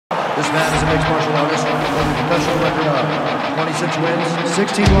This man is a mixed martial artist with a professional record of 26 wins,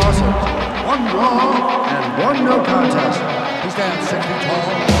 16 losses, 1 draw, and 1 no contest. He stands 6 feet tall,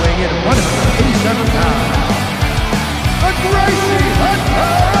 weighing in 187 pounds. The Gracie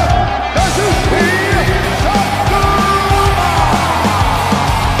Hunter, Kazushi Sakuraba!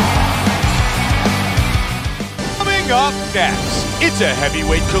 Coming up next, it's a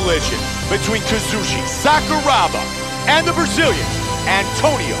heavyweight collision between Kazushi Sakuraba and the Brazilian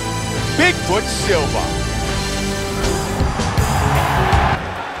Antonio Bigfoot Silva.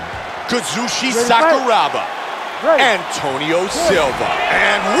 Kazushi Sakuraba, Antonio Silva,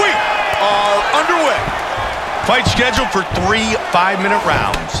 and we are underway. Fight scheduled for 3 5-minute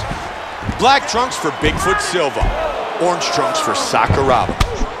rounds. Black trunks for Bigfoot Silva, orange trunks for Sakuraba.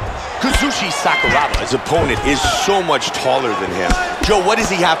 Kazushi Sakuraba, his opponent, is so much taller than him. Joe, what does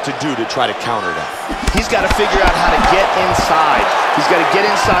he have to do to try to counter that? He's got to figure out how to get inside. He's got to get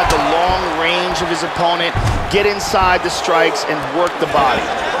inside the long range of his opponent, get inside the strikes, and work the body.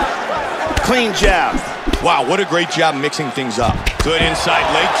 Clean jab. Wow, what a great job mixing things up. Good inside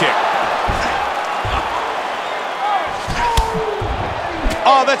leg kick.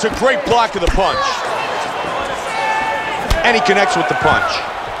 Oh, that's a great block of the punch. And he connects with the punch.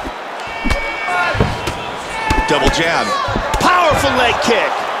 Double jab. Powerful leg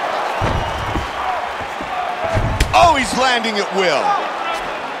kick. Oh, he's landing at will.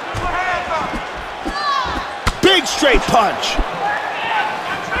 Big straight punch.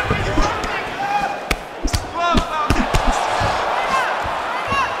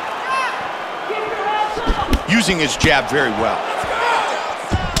 Using his jab very well.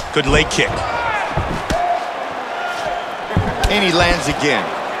 Good leg kick. And he lands again.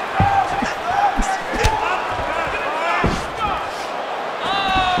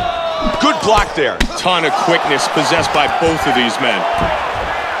 Good block there. Ton of quickness possessed by both of these men.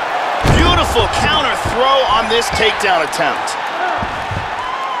 Beautiful counter throw on this takedown attempt.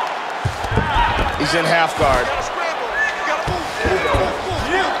 He's in half guard.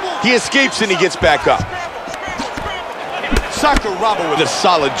 He escapes and he gets back up. Sakuraba with a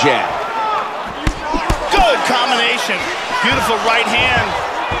solid jab. Good combination. Beautiful right hand.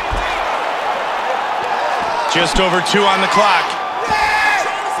 Just over 2 on the clock.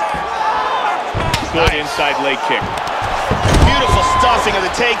 Good inside leg kick. Beautiful stuffing of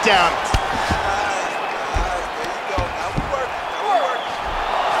the takedown.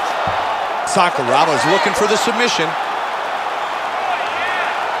 Sakuraba is looking for the submission.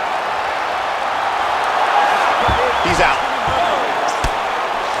 He's out.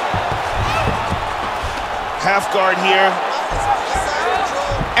 Half guard here.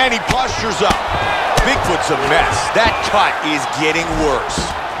 And he postures up. Bigfoot's a mess. That cut is getting worse.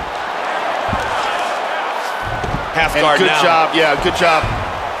 Half guard good now. Job, yeah, good job.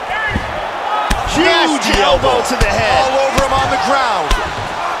 Huge elbow to the head. All over him on the ground.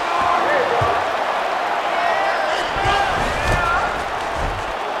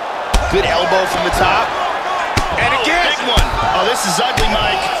 Good elbow from the top. And again. Big one. Oh, this is ugly,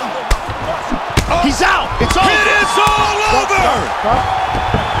 Mike. Oh. He's out. It's over. It is all over.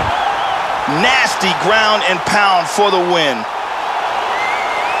 Nasty ground and pound for the win.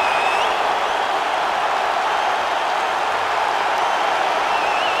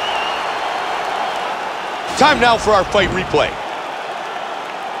 Time now for our fight replay.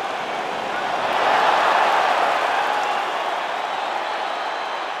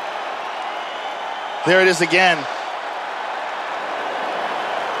 There it is again.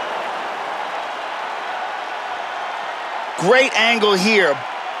 Great angle here.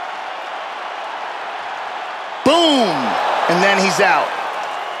 Boom! And then he's out.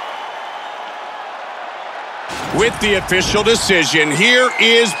 With the official decision, here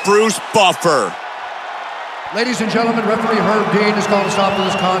is Bruce Buffer. Ladies and gentlemen, referee Herb Dean has called a stop to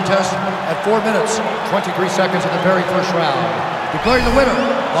this contest at 4 minutes, 23 seconds of the very first round. Declaring the winner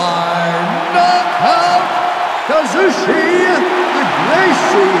by knockout, Kazushi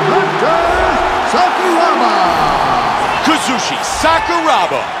Gracie Hunter Sakuraba. Kazushi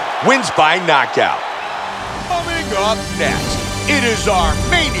Sakuraba wins by knockout. Coming up next, it is our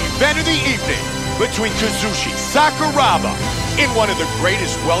main event of the evening between Kazushi Sakuraba and one of the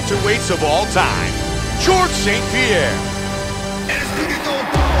greatest welterweights of all time, George St. Pierre.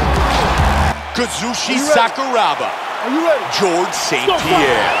 Kazushi Sakuraba, George St.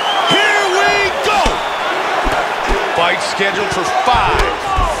 Pierre. Here we go! Fight scheduled for 5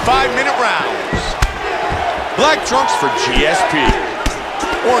 5-minute rounds. Black trunks for GSP.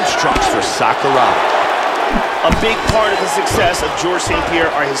 Orange trunks for Sakuraba. A big part of the success of George St. Pierre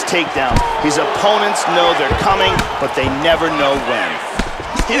are his takedowns. His opponents know they're coming, but they never know when.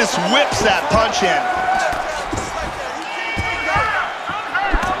 He just whips that punch in.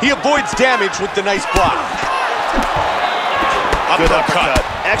 He avoids damage with the nice block. Good uppercut.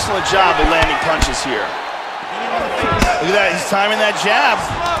 Excellent job of landing punches here. Look at that, he's timing that jab.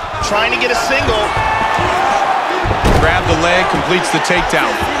 Trying to get a single. Grab the leg, completes the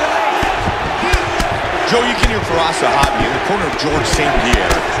takedown. Joe, you can hear Ferasa Hobby in the corner of George St.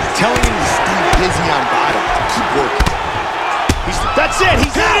 Pierre telling him to stay busy on bottom, to keep working. That's it,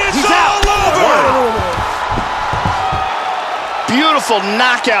 he's out. It's all over! Beautiful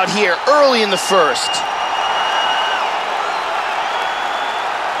knockout here early in the first.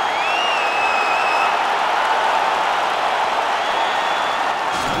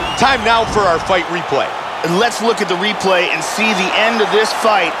 Time now for our fight replay. And let's look at the replay and see the end of this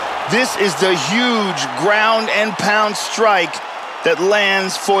fight. This is the huge ground and pound strike that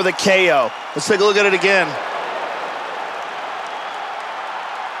lands for the KO. Let's take a look at it again.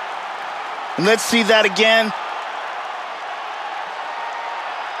 And let's see that again.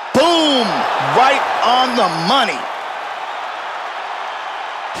 Boom! Right on the money.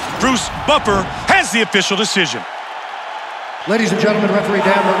 Bruce Buffer has the official decision. Ladies and gentlemen, referee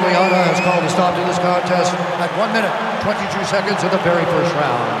Dan Bergliana has called a stop to this contest at 1 minute, 22 seconds of the very first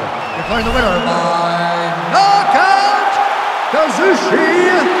round. Declaring the winner by knockout,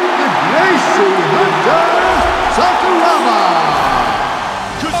 Kazushi Sakuraba.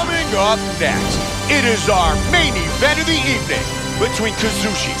 Coming up next, it is our main event of the evening between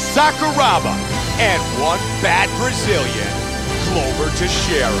Kazushi Sakuraba and one bad Brazilian, Glover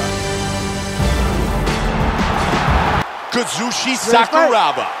Teixeira. Kazushi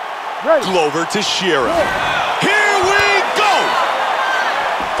Sakuraba, Glover Teixeira. Here we go!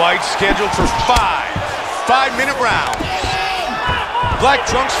 Fight scheduled for 5-minute rounds. Black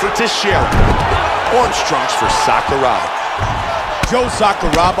trunks for Teixeira, orange trunks for Sakuraba. Joe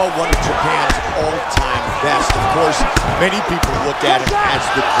Sakuraba, one of Japan's all-time best. Of course, many people look at him as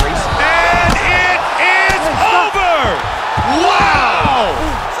the Gracie. And it is over! Wow!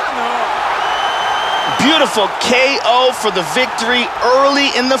 Beautiful KO for the victory early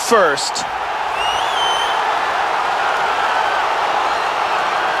in the first.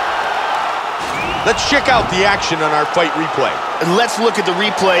 Let's check out the action on our fight replay. And let's look at the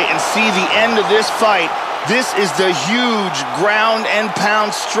replay and see the end of this fight. This is the huge ground and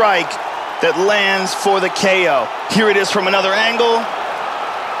pound strike that lands for the KO. Here it is from another angle.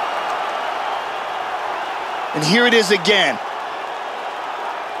 And here it is again.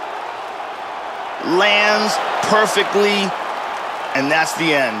 Lands perfectly, and that's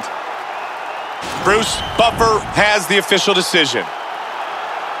the end. Bruce Buffer has the official decision.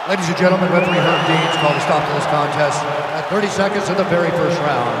 Ladies and gentlemen, referee Herb Dean's called a stop to this contest at 30 seconds of the very first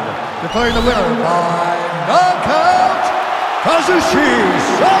round. Declaring the winner by knockout, Kazushi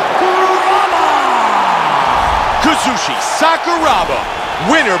Sakuraba! Kazushi Sakuraba,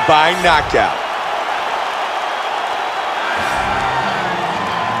 winner by knockout.